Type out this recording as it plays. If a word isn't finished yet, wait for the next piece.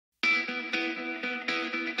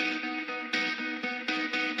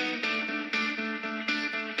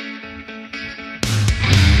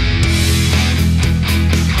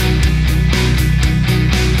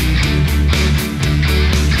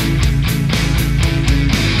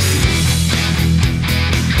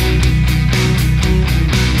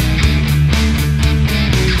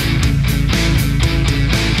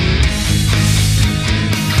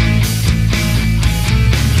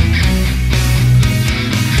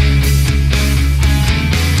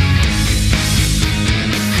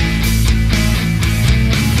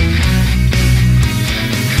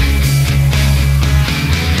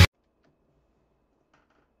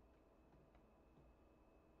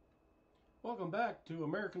Welcome back to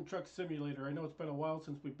American Truck Simulator. I know it's been a while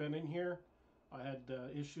since we've been in here. I had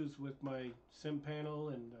issues with my sim panel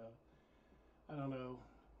and I don't know,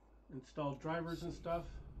 installed drivers and stuff.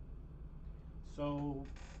 So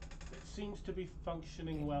it seems to be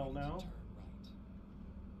functioning well now.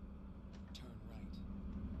 Turn right.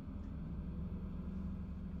 Turn right.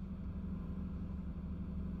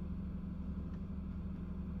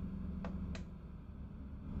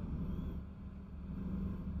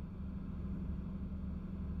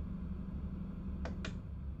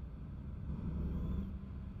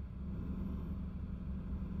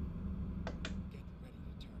 Get ready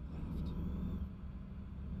to turn left.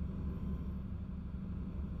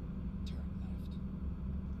 Turn left.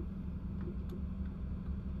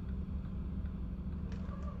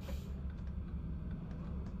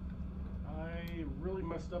 I really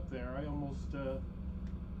messed up there. I almost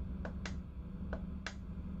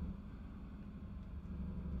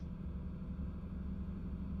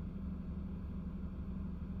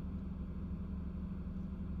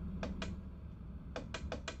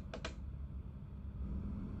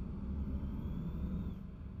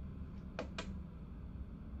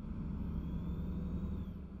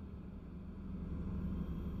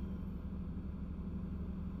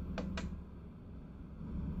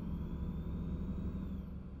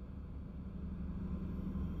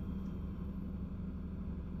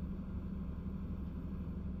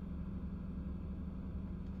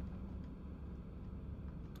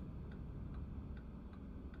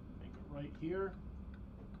make it right here.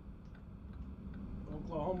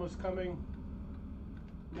 Oklahoma's coming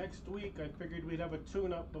next week. I figured we'd have a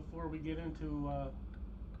tune-up before we get into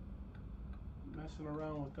messing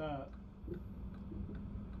around with that.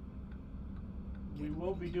 We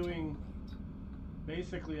will be doing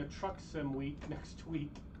basically a truck sim week next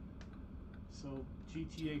week. So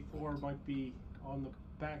GTA 4 might be on the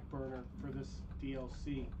back burner for this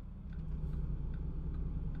DLC.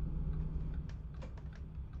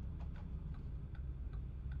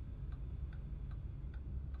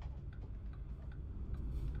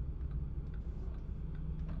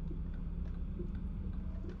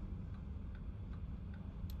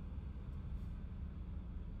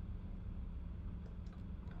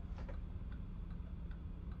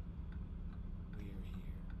 We're here.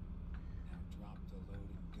 Now drop the load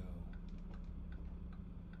and go.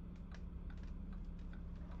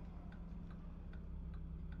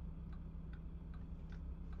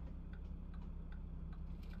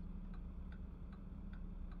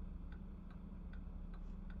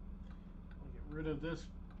 I'll get rid of this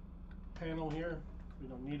panel here. We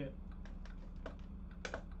don't need it.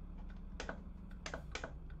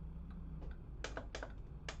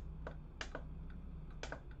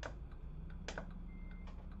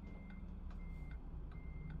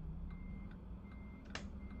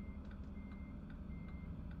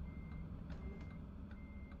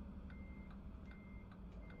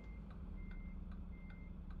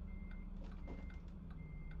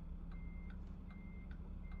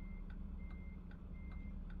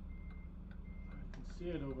 See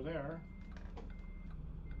it over there.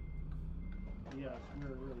 Yes,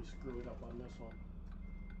 we're really screwed up on this one.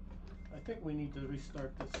 I think we need to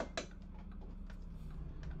restart this.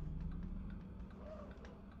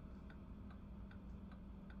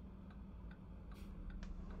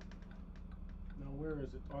 Now where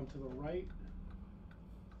is it? On to the right?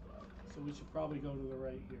 So we should probably go to the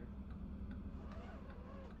right here.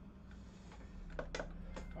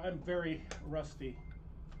 I'm very rusty.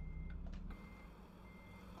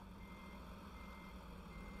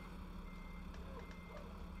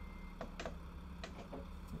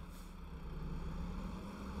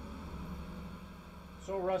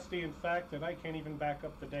 So rusty, in fact, that I can't even back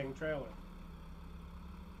up the dang trailer.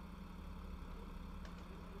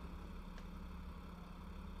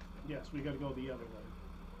 Yes, we gotta go the other way.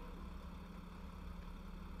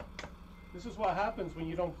 This is what happens when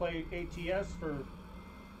you don't play ATS for,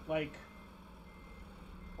 like,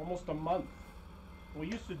 almost a month. We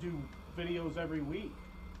used to do videos every week.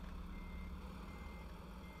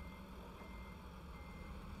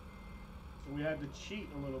 So we had to cheat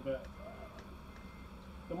a little bit.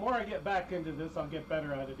 The more I get back into this, I'll get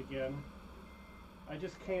better at it again. I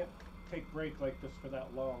just can't take a break like this for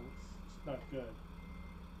that long. It's not good.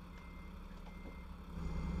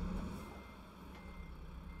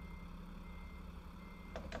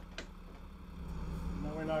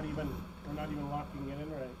 No, we're not even locking it in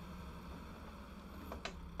right.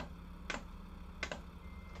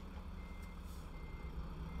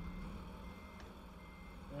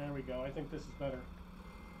 There we go. I think this is better.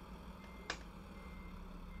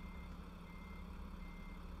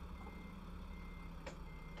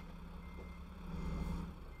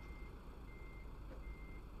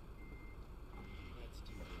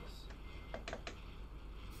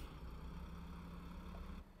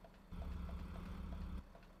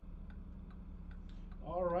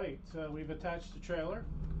 Alright, we've attached the trailer.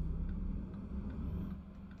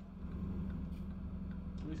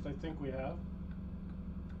 At least I think we have.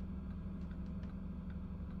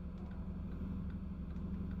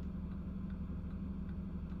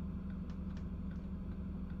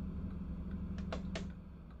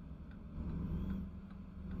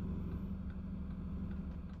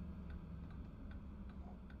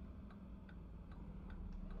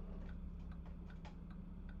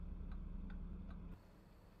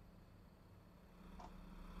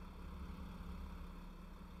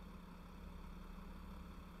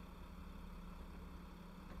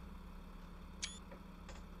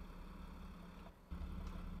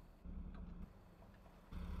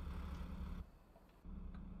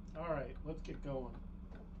 Alright, let's get going.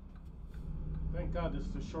 Thank God this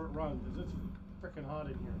is a short run, because it's freaking hot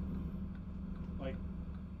in here. Like,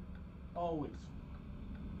 always.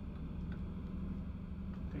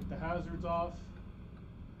 Take the hazards off.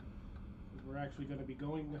 We're actually going to be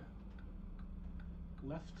going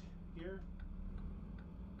left here.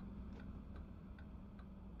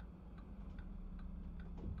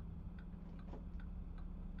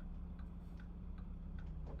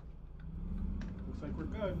 Looks like we're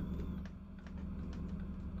good.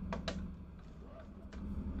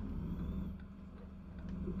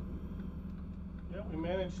 Yeah, we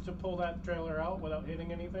managed to pull that trailer out without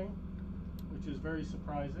hitting anything, which is very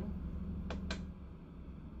surprising.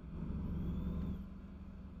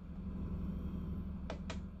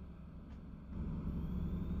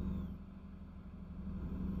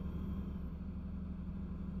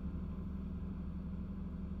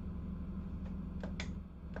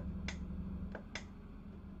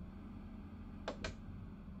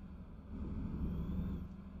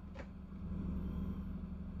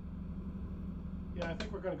 Yeah, I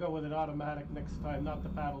think we're going to go with an automatic next time, not the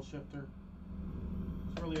paddle shifter.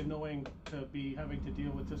 It's really annoying to be having to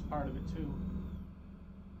deal with this part of it too.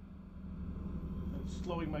 It's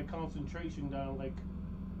slowing my concentration down like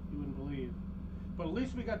you wouldn't believe. But at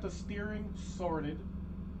least we got the steering sorted.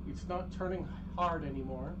 It's not turning hard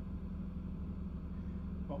anymore.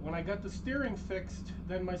 But when I got the steering fixed,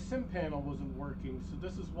 then my sim panel wasn't working. So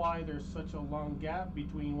this is why there's such a long gap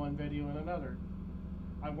between one video and another.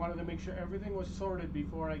 I wanted to make sure everything was sorted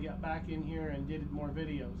before I got back in here and did more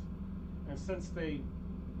videos. And since they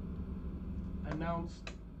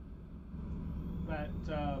announced that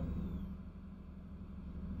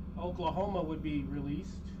Oklahoma would be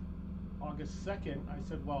released August 2nd, I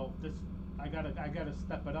said, well, I gotta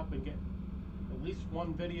step it up and get at least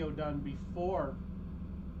one video done before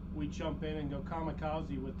we jump in and go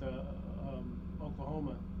kamikaze with the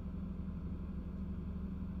Oklahoma.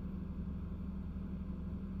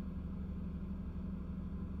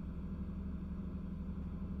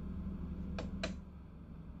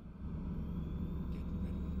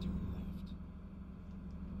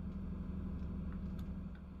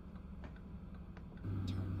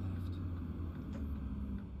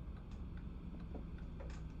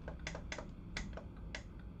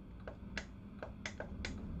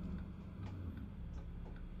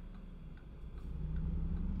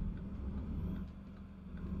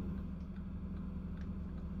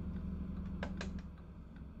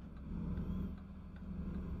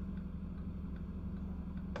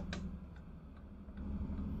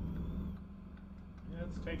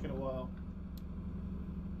 It's taken a while.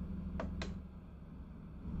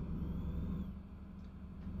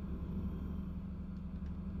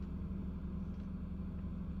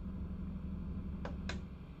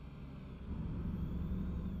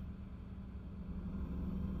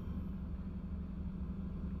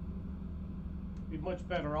 Be much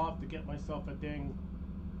better off to get myself a dang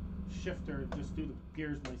shifter and just do the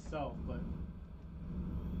gears myself, but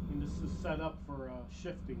I mean, this is set up for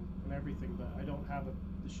shifting and everything, but I don't have the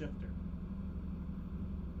shifter.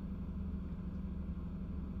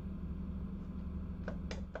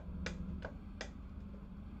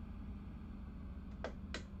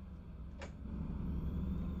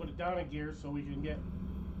 Put it down a gear so we can get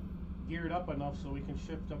geared up enough so we can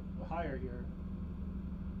shift up higher here.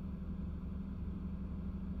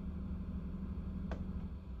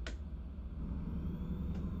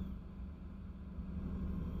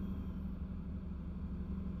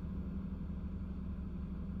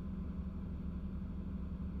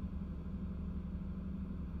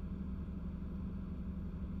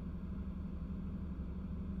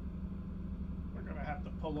 Have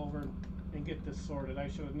to pull over and get this sorted. I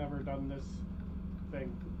should have never done this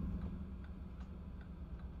thing.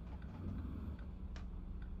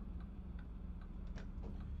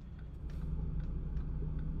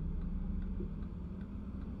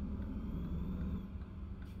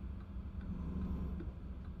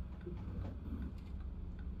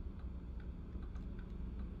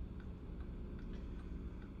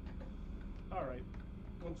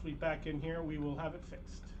 Once we back in here, we will have it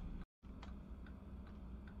fixed.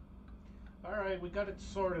 Alright, we got it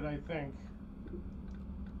sorted, I think.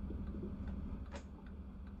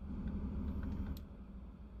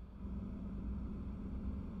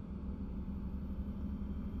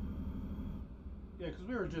 Yeah, because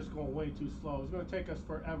we were just going way too slow. It was going to take us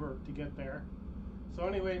forever to get there. So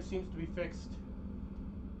anyway, it seems to be fixed.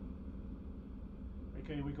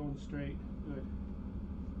 Okay, we're going straight. Good.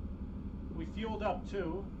 We fueled up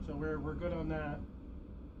too, so we're good on that.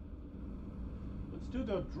 Let's do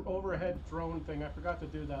the overhead drone thing. I forgot to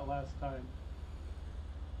do that last time.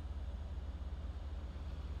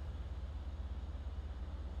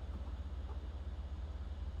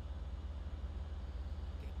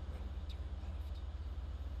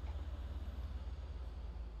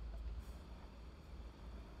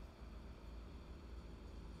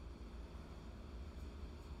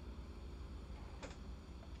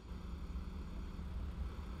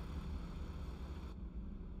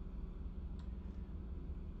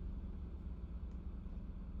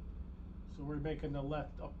 So we're making the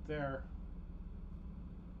left up there.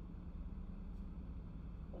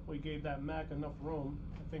 Hope we gave that Mac enough room.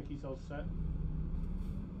 I think he's all set.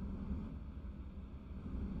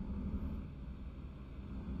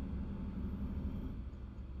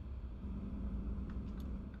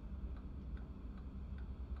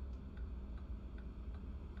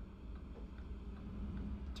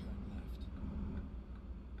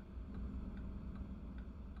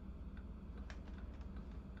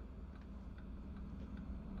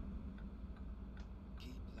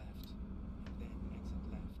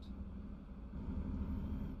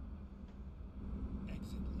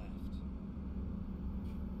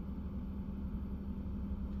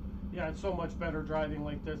 Yeah, it's so much better driving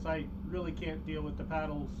like this. I really can't deal with the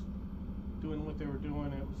paddles doing what they were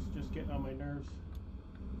doing. It was just getting on my nerves.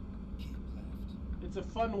 Keep left. It's a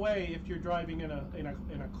fun way if you're driving in a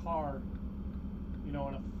car, you know,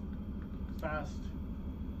 in a fast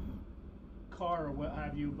car or what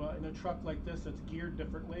have you. But in a truck like this that's geared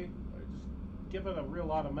differently, just give it a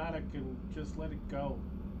real automatic and just let it go.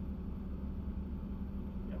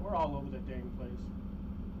 Yeah, we're all over the dang place.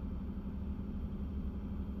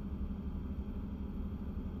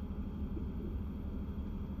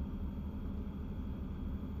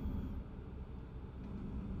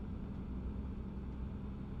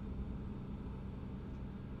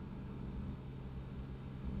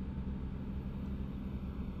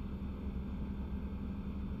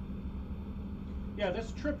 Yeah,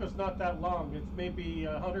 this trip is not that long. It's maybe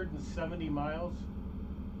 170 miles.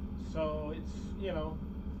 So it's, you know,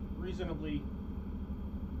 a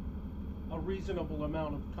reasonable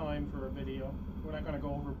amount of time for a video. We're not going to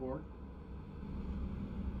go overboard.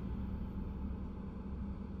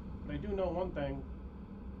 But I do know one thing.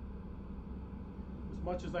 As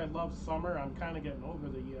much as I love summer, I'm kind of getting over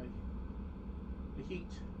the heat.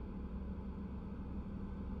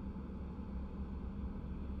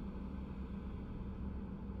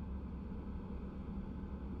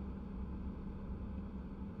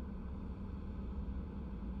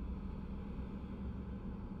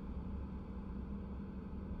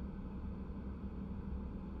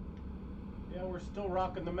 Yeah, we're still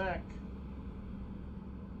rocking the Mac.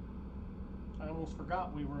 I almost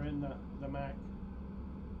forgot we were in the Mac.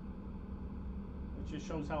 It just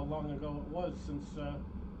shows how long ago it was since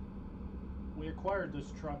we acquired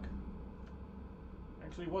this truck.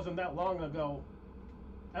 Actually, it wasn't that long ago,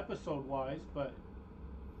 episode-wise, but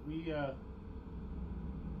we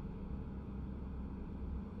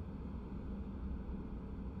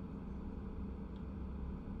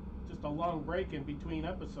just a long break in between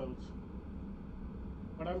episodes.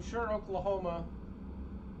 But I'm sure Oklahoma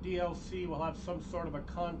DLC will have some sort of a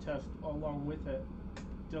contest along with it,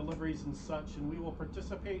 deliveries and such, and we will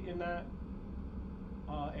participate in that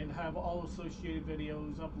and have all associated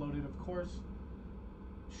videos uploaded, of course,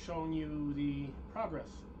 showing you the progress.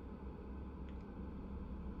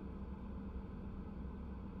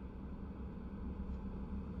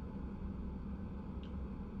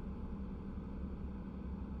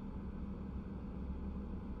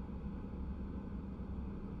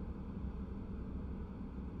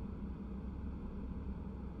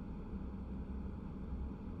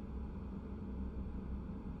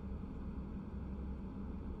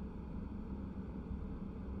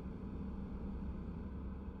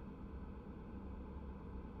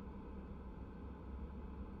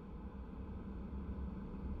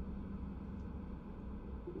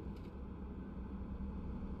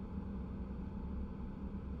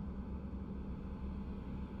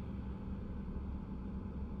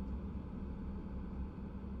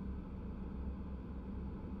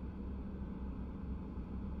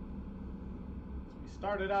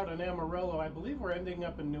 Started out in Amarillo. I believe we're ending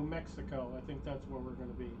up in New Mexico. I think that's where we're going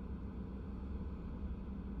to be.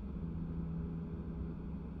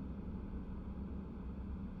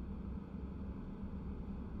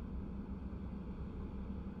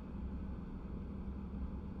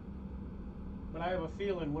 But I have a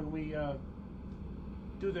feeling when we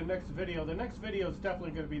do the next video is definitely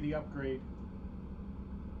going to be the upgrade.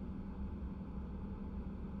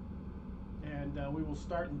 And we will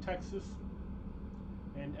start in Texas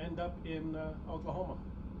and end up in Oklahoma.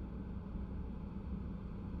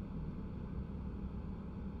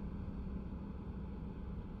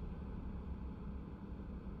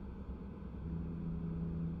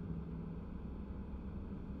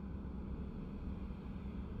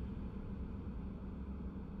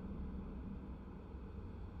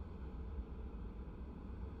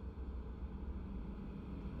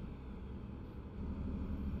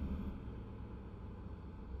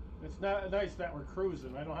 It's not nice that we're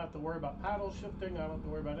cruising. I don't have to worry about paddle shifting. I don't have to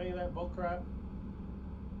worry about any of that bull crap.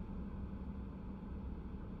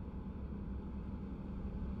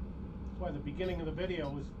 That's why the beginning of the video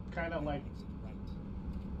was kind of like,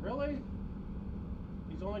 really?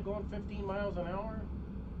 He's only going 15 miles an hour?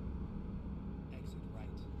 Exit right.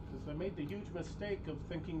 Because I made the huge mistake of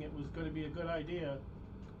thinking it was going to be a good idea.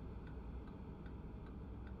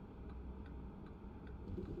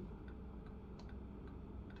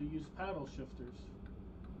 To use paddle shifters.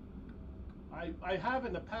 I have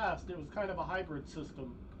in the past. It was kind of a hybrid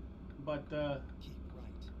system, but Keep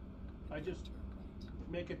right. I just Turn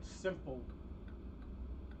right. make it simple.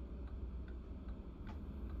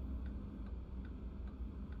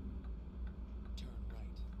 Turn right.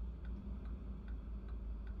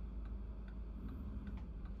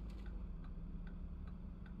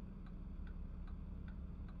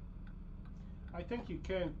 I think you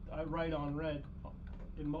can write on red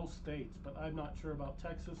in most states, but I'm not sure about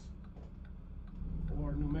Texas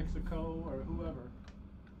or New Mexico or whoever.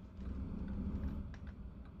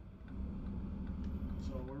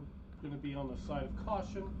 So we're going to be on the side of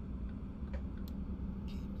caution.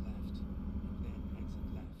 Keep left. And then exit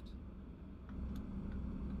left.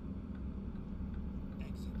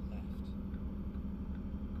 Exit left.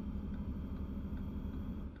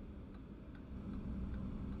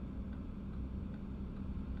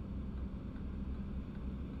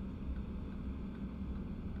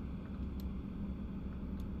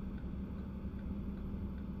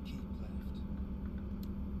 Keep left.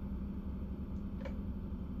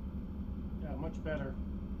 Yeah, much better.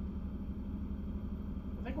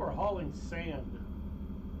 I think we're hauling sand.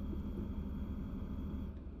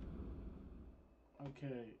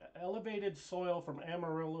 Okay, elevated soil from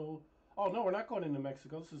Amarillo. Oh no, we're not going into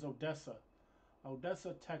Mexico. This is Odessa.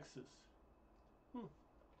 Odessa, Texas. So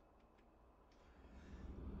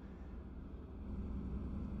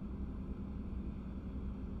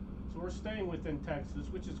we're staying within Texas,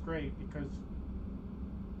 which is great because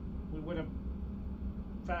we would have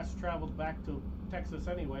fast traveled back to Texas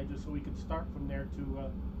anyway, just so we could start from there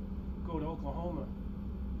to go to Oklahoma.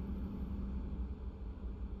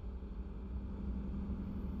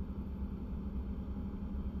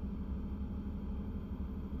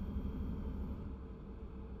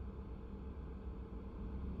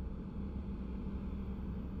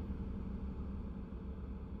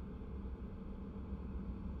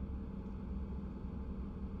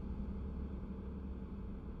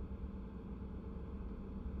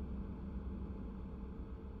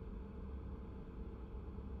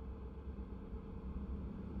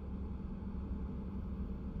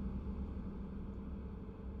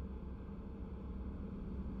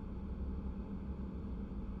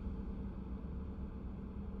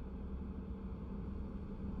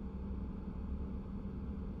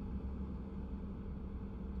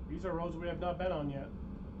 These are roads we have not been on yet,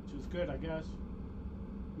 which is good, I guess.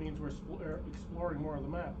 Means we're exploring more of the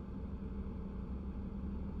map.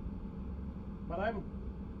 But I'm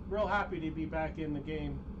real happy to be back in the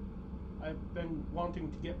game. I've been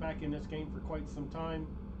wanting to get back in this game for quite some time.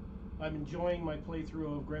 I'm enjoying my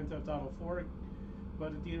playthrough of Grand Theft Auto 4,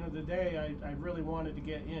 but at the end of the day, I really wanted to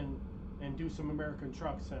get in and do some American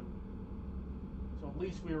Truck Sim. So at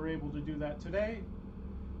least we were able to do that today.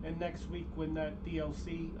 And next week when that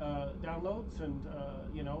DLC downloads, and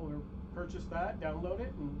you know, we'll purchase that, download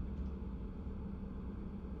it, and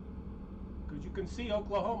because you can see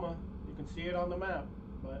Oklahoma, you can see it on the map,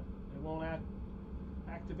 but it won't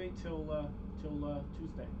activate till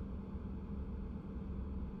Tuesday.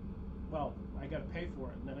 Well, I gotta pay for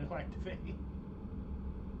it, and then it'll activate.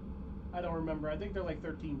 I don't remember. I think they're like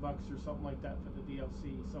 $13 or something like that for the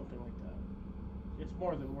DLC, something like that. It's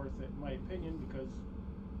more than worth it, in my opinion, because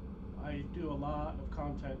I do a lot of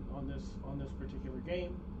content on this particular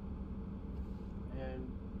game,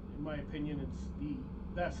 and in my opinion, it's the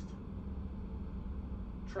best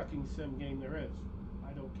trucking sim game there is.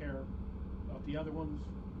 I don't care about the other ones.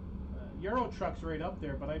 Euro Truck's right up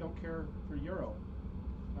there, but I don't care for Euro.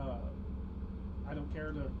 I don't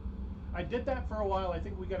care to. I did that for a while. I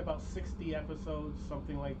think we got about 60 episodes,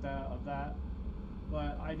 something like that, of that.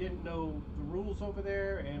 But I didn't know the rules over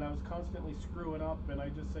there, and I was constantly screwing up. And I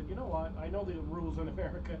just said, you know what? I know the rules in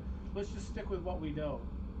America. Let's just stick with what we know.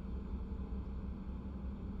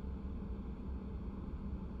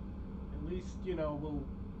 At least, you know, we'll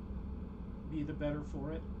be the better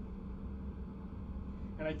for it.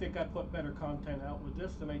 And I think I put better content out with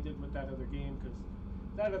this than I did with that other game, because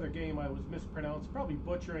that other game I was mispronounced, probably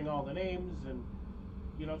butchering all the names. And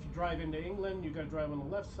you know, if you drive into England, you got to drive on the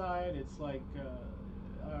left side. It's like,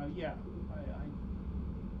 yeah,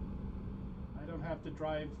 I don't have to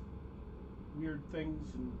drive weird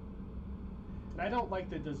things, and I don't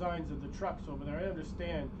like the designs of the trucks over there. I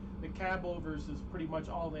understand the cab overs is pretty much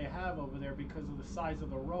all they have over there because of the size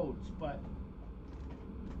of the roads, but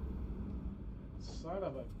son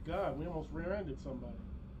of a gun, we almost rear-ended somebody.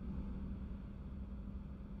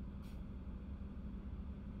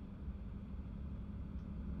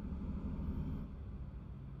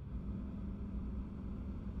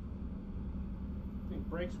 I think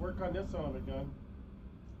brakes work on this son of a gun.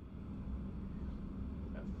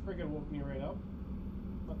 That friggin' woke me right up.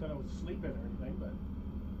 Not that I was sleeping or anything, but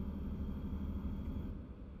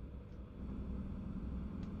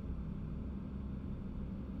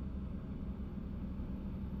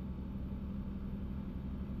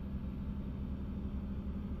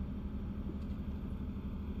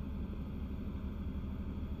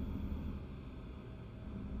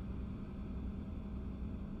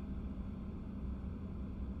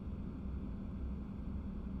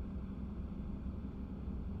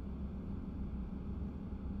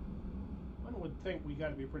would think we got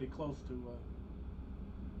to be pretty close to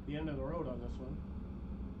the end of the road on this one.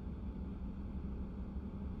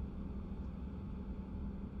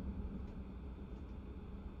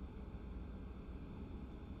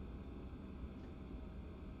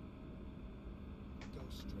 Go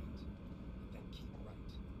straight, and then keep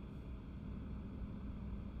right.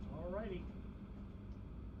 Alrighty.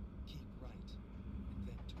 Keep right, and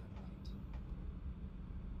then turn right.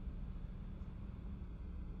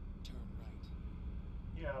 Turn right.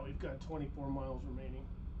 Yeah, we've got 24 miles remaining,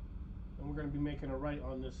 and we're going to be making a right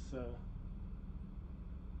on this this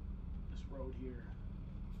road here.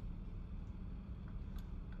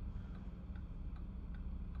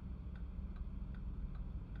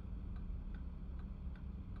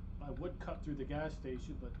 I would cut through the gas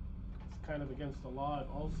station, but it's kind of against the law. And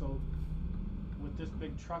also, with this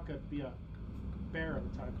big truck, it'd be a bear of a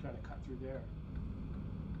time trying to cut through there.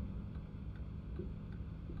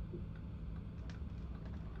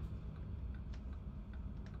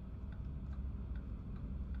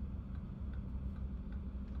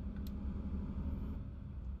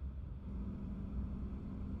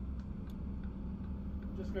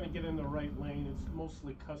 I'm just going to get in the right lane. It's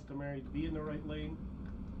mostly customary to be in the right lane.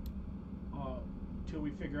 Till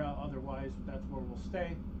we figure out otherwise, that's where we'll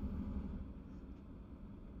stay.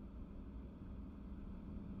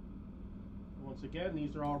 Once again,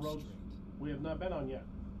 these are all roads we have not been on yet.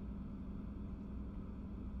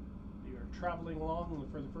 We are traveling along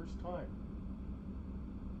for the first time.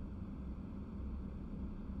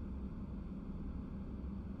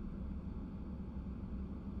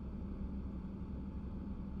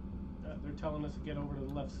 They're telling us to get over to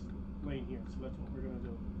the left lane here, so that's what we're going to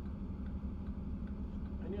do.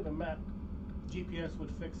 I knew the map GPS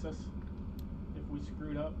would fix us if we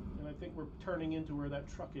screwed up, and I think we're turning into where that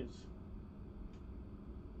truck is.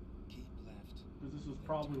 Keep left. Because this is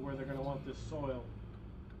probably where they're going to want this soil.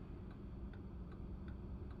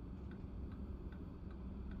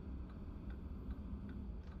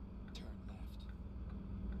 Turn left.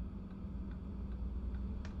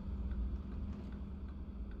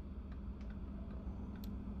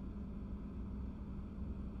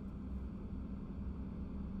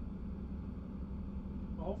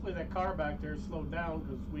 Well, hopefully that car back there slowed down,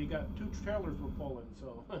 because we got 2 trailers we're pulling,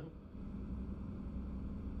 so.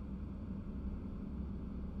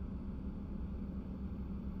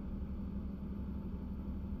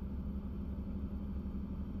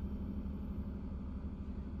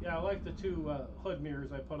 Yeah, I like the 2 hood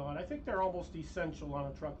mirrors I put on. I think they're almost essential on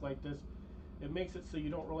a truck like this. It makes it so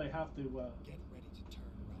you don't really have to Get ready to turn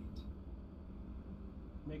right.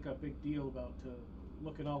 make a big deal about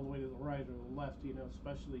looking all the way to the right or the left, you know,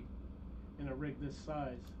 especially in a rig this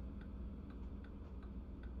size.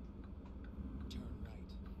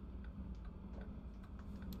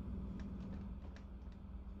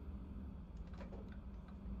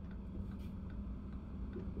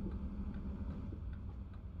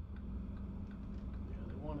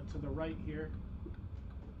 to the right here.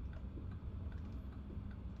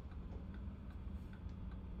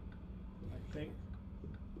 We're I think. here,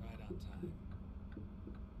 right on time.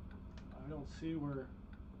 I don't see where.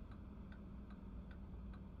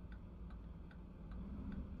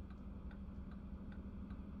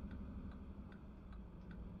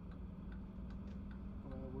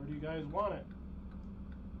 Where do you guys want it?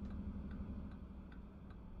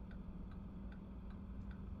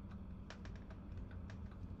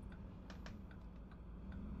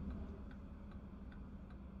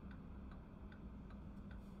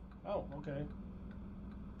 Oh, okay.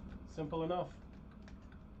 Simple enough.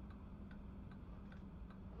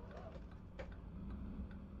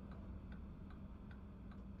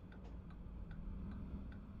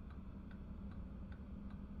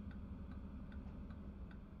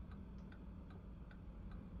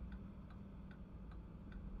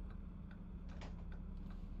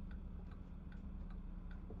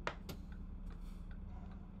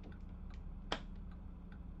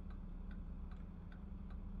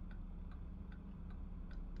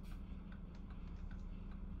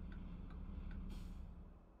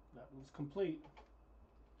 That one's complete.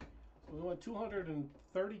 So we went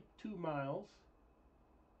 232 miles.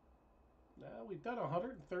 Now we've done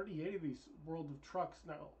 138 of these World of Trucks.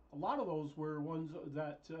 Now a lot of those were ones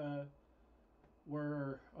that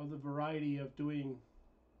were of the variety of doing,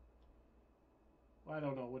 I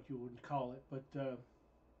don't know what you would call it, but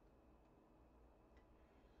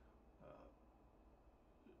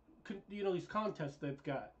you know, these contests they've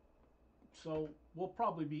got. So we'll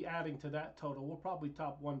probably be adding to that total. We'll probably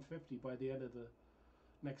top 150 by the end of the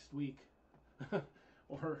next week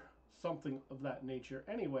or something of that nature.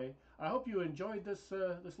 Anyway, I hope you enjoyed this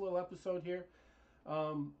this little episode here.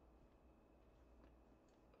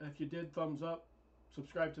 If you did, thumbs up,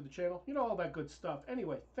 subscribe to the channel, you know, all that good stuff.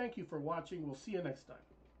 Anyway, thank you for watching. We'll see you next time.